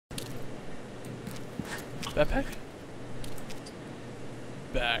Backpack?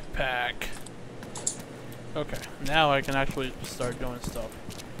 Backpack. Okay, now I can actually start doing stuff.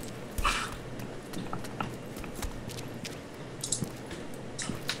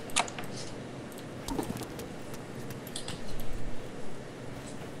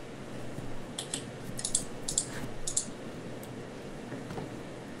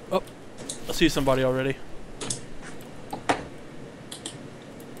 Oh, I see somebody already.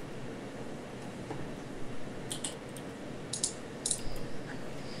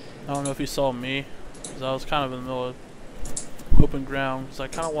 I don't know if he saw me, because I was kind of in the middle of open ground, because I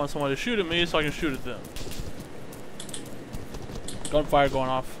kind of want someone to shoot at me so I can shoot at them. Gunfire going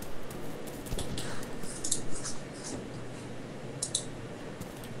off.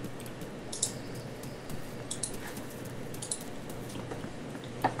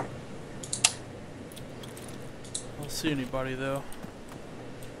 I don't see anybody though.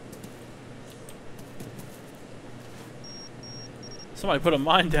 Somebody put a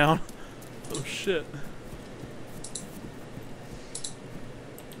mine down. Oh shit.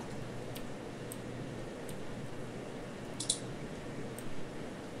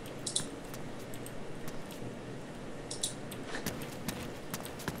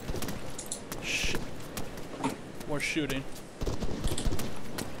 Shit. More shooting.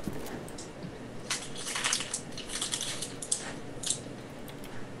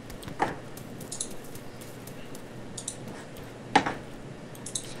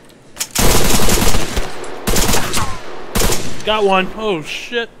 Got one. Oh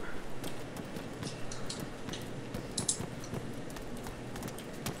shit.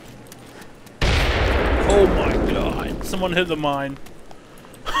 Oh my god. Someone hit the mine.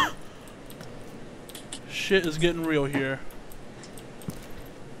 Shit is getting real here.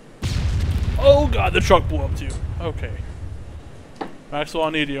 Oh god, the truck blew up too. Okay. Maxwell,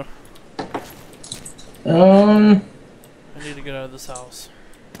 I need you. I need to get out of this house.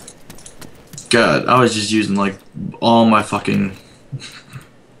 God, I was just using like all my fucking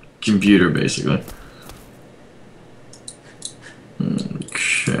computer basically.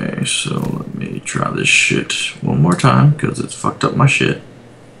 Okay, so let me try this shit one more time because it's fucked up my shit.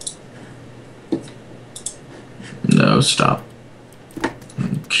 No, stop.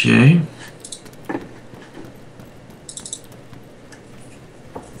 Okay.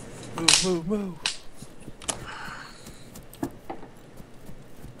 Move, move, move.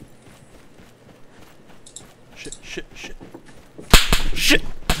 Shit, shit, shit. Shit!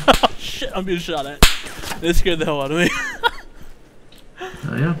 Shit, I'm being shot at. They scared the hell out of me.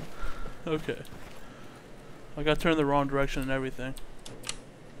 Oh yeah? Okay. I got turned the wrong direction and everything.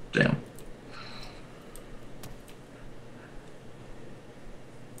 Damn.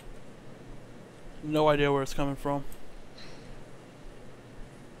 No idea where it's coming from.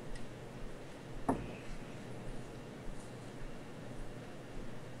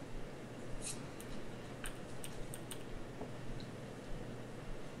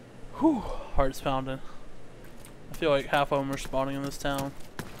 Whew, heart's pounding. I feel like half of them are spawning in this town.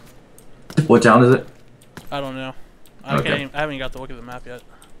 What town is it? I don't know. I haven't even got to look at the map yet.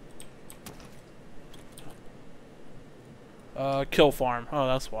 Kill farm. Oh,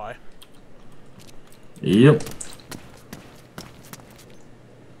 that's why. Yep.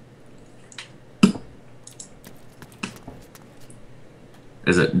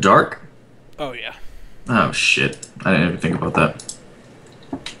 Is it dark? Oh yeah. Oh shit. I didn't even think about that.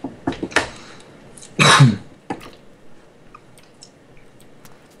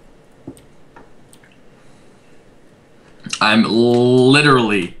 I'm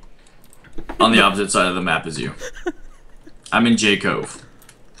literally on the opposite side of the map as you. I'm in J Cove.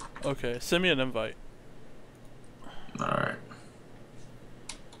 Okay, send me an invite. Alright.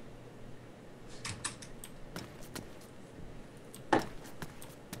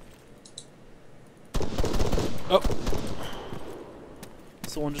 Oh.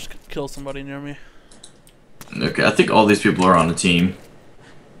 Someone just killed somebody near me. Okay, I think all these people are on a team.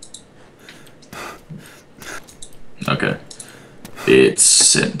 Okay. It's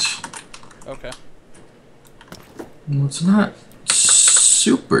sent. Okay. Well, it's not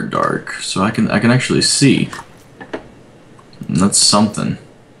super dark, so I can actually see. And that's something.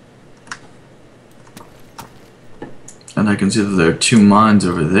 And I can see that there are two mines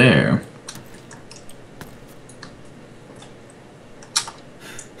over there.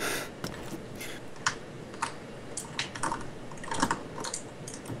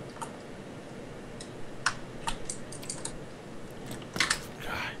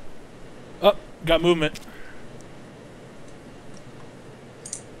 Oh, got movement.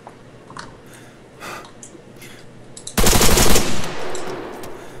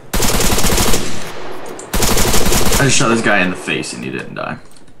 I just shot this guy in the face and he didn't die.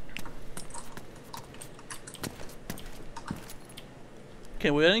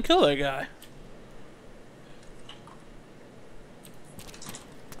 Can't wait and kill that guy.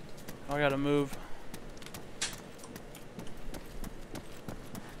 I gotta move.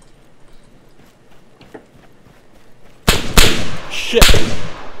 Shit!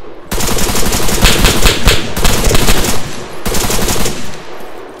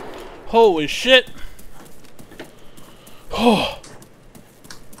 Holy shit! Oh!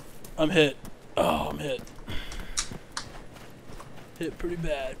 I'm hit. Oh, I'm hit. Hit pretty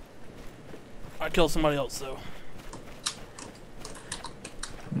bad. I killed somebody else though.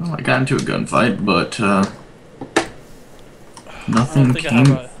 Well, I got into a gunfight, but nothing I don't think came I have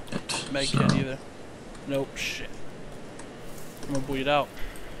a it, med so. kit either. Nope, shit. I'm gonna bleed out.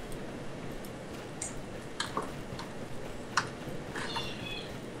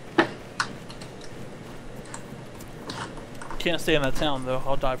 Can't stay in that town though,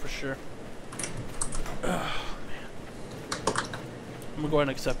 I'll die for sure. Oh, man. I'm gonna go ahead and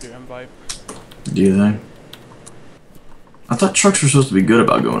accept your invite. Do you think? I thought trucks were supposed to be good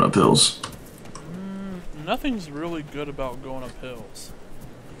about going up hills. Nothing's really good about going up hills.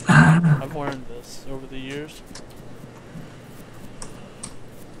 I've learned this over the years.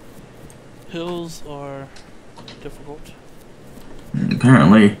 Hills are difficult.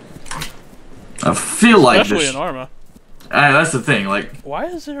 Apparently. I feel like Especially this. in ARMA. That's the thing, like... Why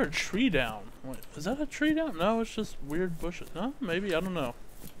is there a tree down? Wait, is that a tree down? No, it's just weird bushes. No? Maybe? I don't know.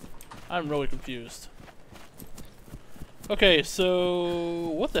 I'm really confused. Okay, so...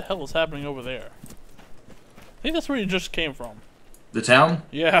 what the hell is happening over there? I think that's where you just came from. The town?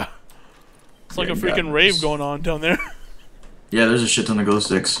 Yeah. It's like a freaking rave going on down there. Yeah, there's a shit ton of glow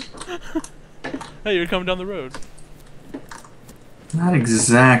sticks. Hey, you're coming down the road. Not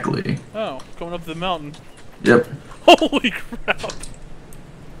exactly. Oh, coming up the mountain. Yep. Holy crap.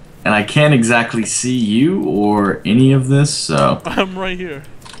 And I can't exactly see you or any of this, so... I'm right here.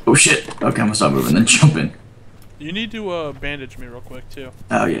 Oh shit! Okay, I'm gonna stop moving, then jump in. You need to bandage me real quick, too.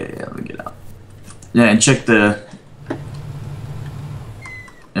 Oh yeah, let me get out. Yeah, and check the...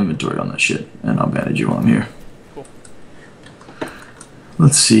 inventory on that shit, and I'll bandage you while I'm here. Cool.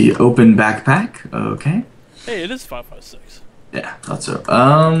 Let's see, open backpack, okay. Hey, it is 556. Yeah, thought so.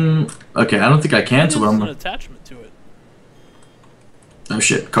 Okay, I don't think I can, so what I'm There's gonna... an attachment to it. Oh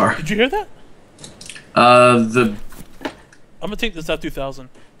shit, car. Did you hear that? I'm gonna take this at 2000.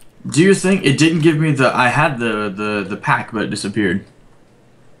 Do you think it didn't give me the... I had the pack, but it disappeared.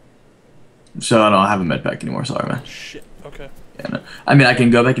 So I don't have a med pack anymore, sorry man. Shit, okay. Yeah, no. I mean, I can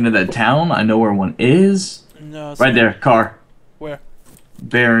go back into that town, I know where one is. No, it's Right there, car. Where?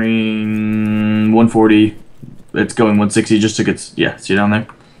 Bearing 140. It's going 160, just took its... Yeah, see down there?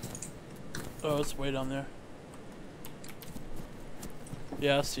 Oh, it's way down there.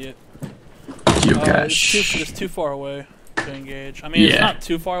 Yeah, I see it. Geocache. It's too far away to engage. I mean, it's not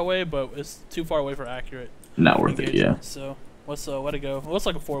too far away, but it's too far away for accurate. Not worth it, yeah. So, what's way to go? Well, it's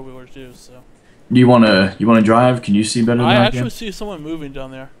like a four-wheeler too, so. You wanna drive? Can you see better than I can? I actually see someone moving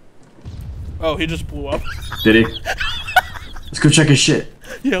down there. Oh, he just blew up. Did he? Let's go check his shit.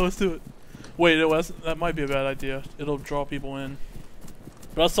 Yeah, let's do it. Wait, that might be a bad idea. It'll draw people in.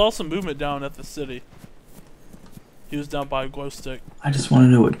 But I saw some movement down at the city. He was down by a glow stick. I just want to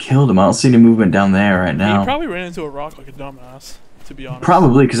know what killed him. I don't see any movement down there right now. He probably ran into a rock like a dumbass, to be honest.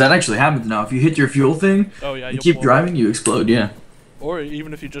 Probably, because that actually happens now. If you hit your fuel thing, oh, yeah, you keep driving, you explode, yeah. Or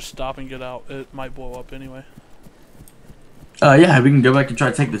even if you just stop and get out, it might blow up anyway. Yeah, we can go back and try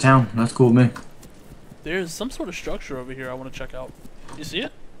to take the town. That's cool with me. There's some sort of structure over here I want to check out. You see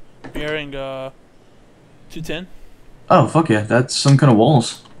it? Bearing 210. Oh, fuck yeah. That's some kind of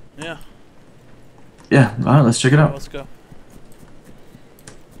walls. Yeah. Yeah, alright, let's check it out. Let's go.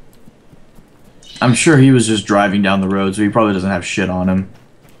 I'm sure he was just driving down the road, so he probably doesn't have shit on him.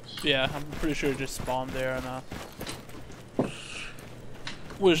 Yeah, I'm pretty sure it just spawned there and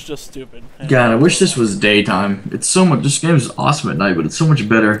was just stupid. God, I wish this was daytime. It's so much. This game is awesome at night, but it's so much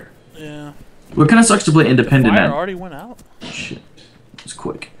better. Yeah. What kind of sucks to play independent The fire at? already went out. Shit, it's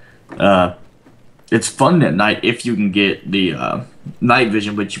quick. It's fun at night if you can get the night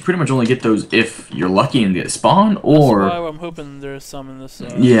vision, but you pretty much only get those if you're lucky and get spawn, or that's why I'm hoping there's some in this.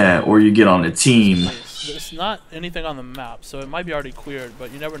 Yeah, or you get on a team. It's not anything on the map, so it might be already cleared,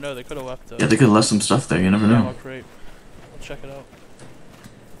 but you never know. They could have left. Yeah, they could have left some stuff there. You never know. Crate. We'll check it out.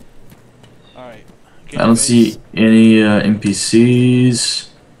 All right. I don't see any NPCs.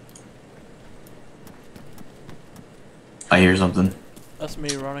 I hear something. That's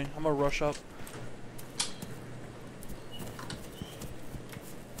me running. I'm gonna rush up.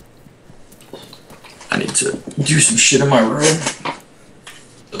 I need to do some shit in my room.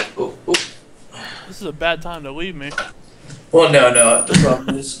 This is a bad time to leave me. Well, no. The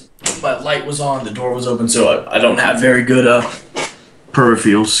problem is my light was on, the door was open, so I don't have very good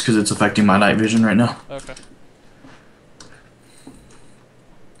peripherals because it's affecting my night vision right now. Okay.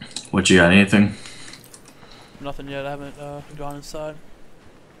 What you got? Anything? Nothing yet. I haven't gone inside.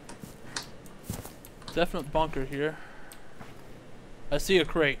 Definite bunker here. I see a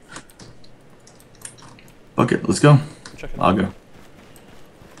crate. Fuck it, let's go. Check it I'll out. go.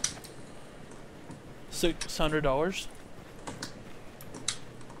 $600.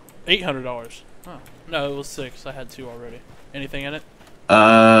 $800. Oh, no, it was 6. I had 2 already. Anything in it?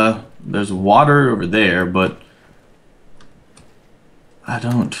 There's water over there, but I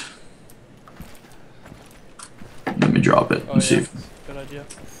don't. Let me drop it. Oh, Let's yeah. see if. Good idea.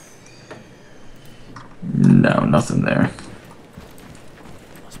 No, nothing there.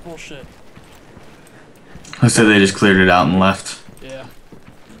 That's bullshit. I said they just cleared it out and left. Yeah.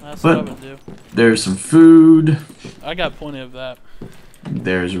 That's But what I would do. there's some food. I got plenty of that.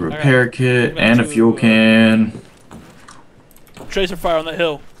 There's a repair kit got and a 2, fuel can. Tracer fire on that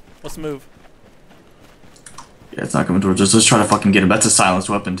hill. Let's move. Yeah, it's not coming towards us. Let's try to fucking get him. That's a silenced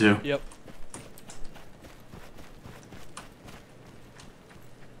weapon too. Yep.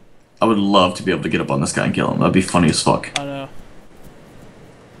 I would love to be able to get up on this guy and kill him. That'd be funny as fuck. I know.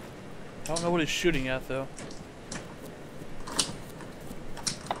 I don't know what he's shooting at though.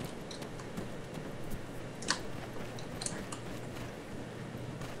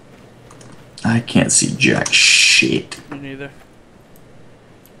 I can't see jack shit. Me neither.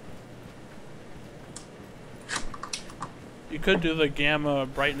 You could do the gamma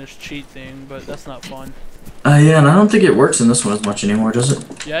brightness cheat thing, but that's not fun. Yeah, and I don't think it works in this one as much anymore, does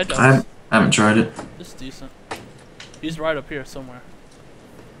it? Yeah, it does. I haven't tried it. It's decent. He's right up here somewhere.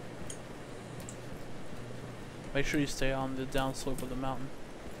 Make sure you stay on the downslope of the mountain.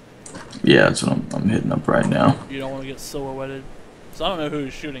 Yeah, that's what I'm hitting up right now. You don't want to get silhouetted. So I don't know who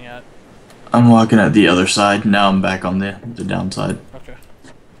he's shooting at. I'm walking at the other side. Now I'm back on the downside. Okay.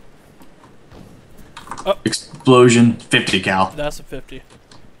 Explosion, 50 cal. That's a 50.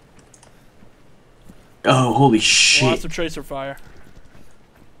 Oh, holy shit. Lots of tracer fire.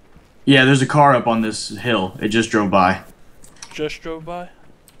 Yeah, there's a car up on this hill. It just drove by. Just drove by?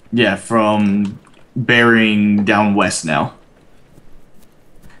 Yeah, from bearing down west now.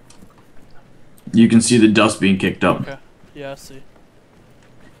 You can see the dust being kicked up. Okay. Yeah, I see.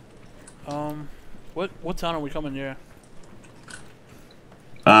 What town are we coming near?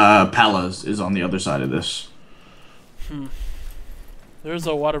 Palas is on the other side of this. There's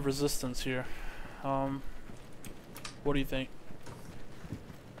a lot of resistance here. What do you think?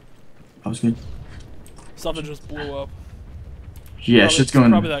 I was good. Something just blew up. Yeah, Probably, shit's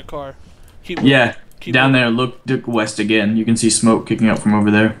going. Probably that car. Keep Yeah, keep down moving. there. Look west again. You can see smoke kicking up from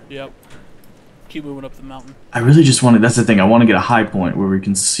over there. Yep. Keep moving up the mountain. I really just wanted. That's the thing. I want to get a high point where we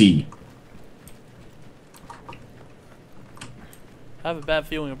can see. I have a bad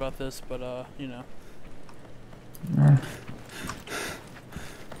feeling about this, but you know.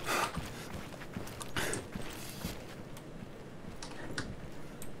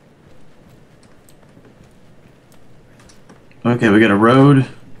 Okay, we got a road.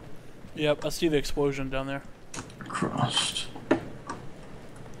 Yep, I see the explosion down there. Crossed.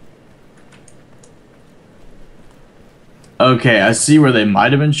 Okay, I see where they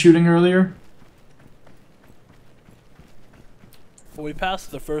might have been shooting earlier. Well, we passed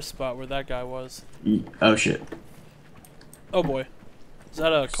the first spot where that guy was. Oh shit. Oh boy. Is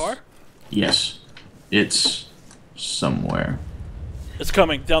that a car? Yes. It's somewhere. It's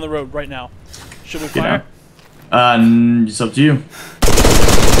coming down the road right now. Should we Get fire? It's up to you.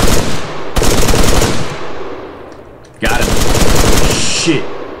 Got it. Shit.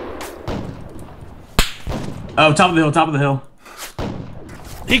 Oh, top of the hill, top of the hill.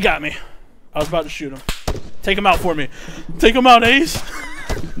 He got me. I was about to shoot him. Take him out for me. Take him out, Ace.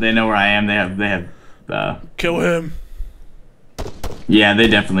 They know where I am. They have Kill him. yeah, they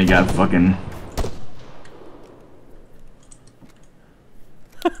definitely got fucking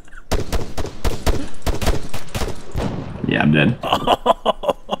Yeah, I'm dead.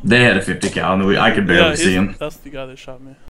 They had a 50 cal and I could barely see him. That's the guy that shot me.